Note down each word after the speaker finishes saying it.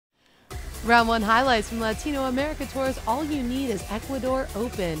Round 1 highlights from Latino America Tour's All You Need is Ecuador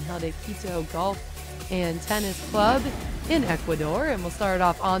Open, held at Quito Golf and Tennis Club in Ecuador. And we'll start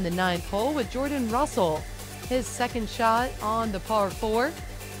off on the 9th hole with Jordan Russell. His second shot on the par 4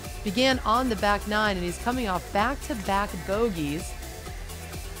 began on the back 9, and he's coming off back-to-back bogeys.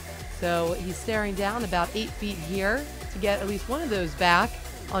 So he's staring down about 8 feet here to get at least one of those back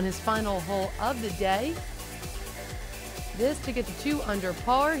on his final hole of the day. This to get to 2 under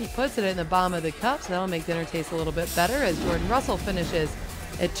par. He puts it in the bottom of the cup, so that'll make dinner taste a little bit better as Jordan Russell finishes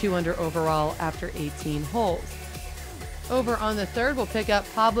at 2 under overall after 18 holes. Over on the 3rd, we'll pick up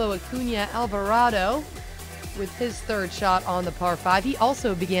Pablo Acuna Alvarado with his 3rd shot on the par 5. He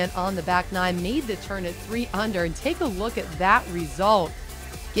also began on the back 9, made the turn at 3 under, and take a look at that result.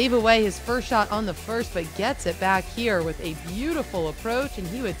 Gave away his first shot on the 1st, but gets it back here with a beautiful approach, and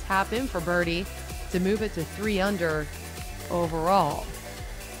he would tap in for birdie to move it to 3 under overall.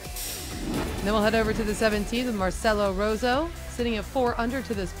 Then we'll head over to the 17th with Marcelo Rozo, sitting at 4 under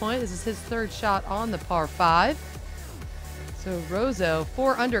to this point. This is his 3rd shot on the par 5. So Rozo,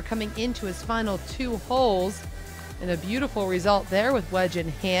 4 under coming into his final 2 holes, and a beautiful result there with wedge in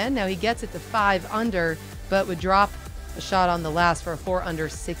hand. Now he gets it to 5 under, but would drop a shot on the last for a 4 under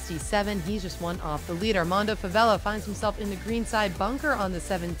 67. He's just 1 off the lead. Armando Favela finds himself in the greenside bunker on the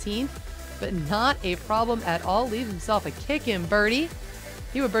 17th, but not a problem at all. Leaves himself a kick-in birdie.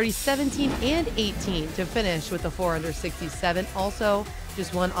 He would birdie 17 and 18 to finish with the 4 under 67. Also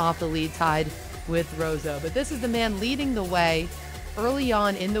just 1 off the lead, tied with Rozo. But this is the man leading the way early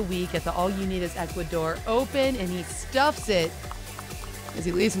on in the week at the All You Need is Ecuador Open, and he stuffs it as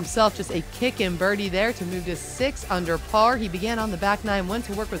he leaves himself just a kick-in birdie there to move to 6 under par. He began on the back 9, went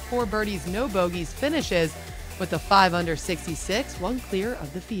to work with 4 birdies, no bogeys, finishes with the 5 under 66, 1 clear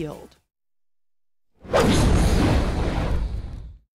of the field.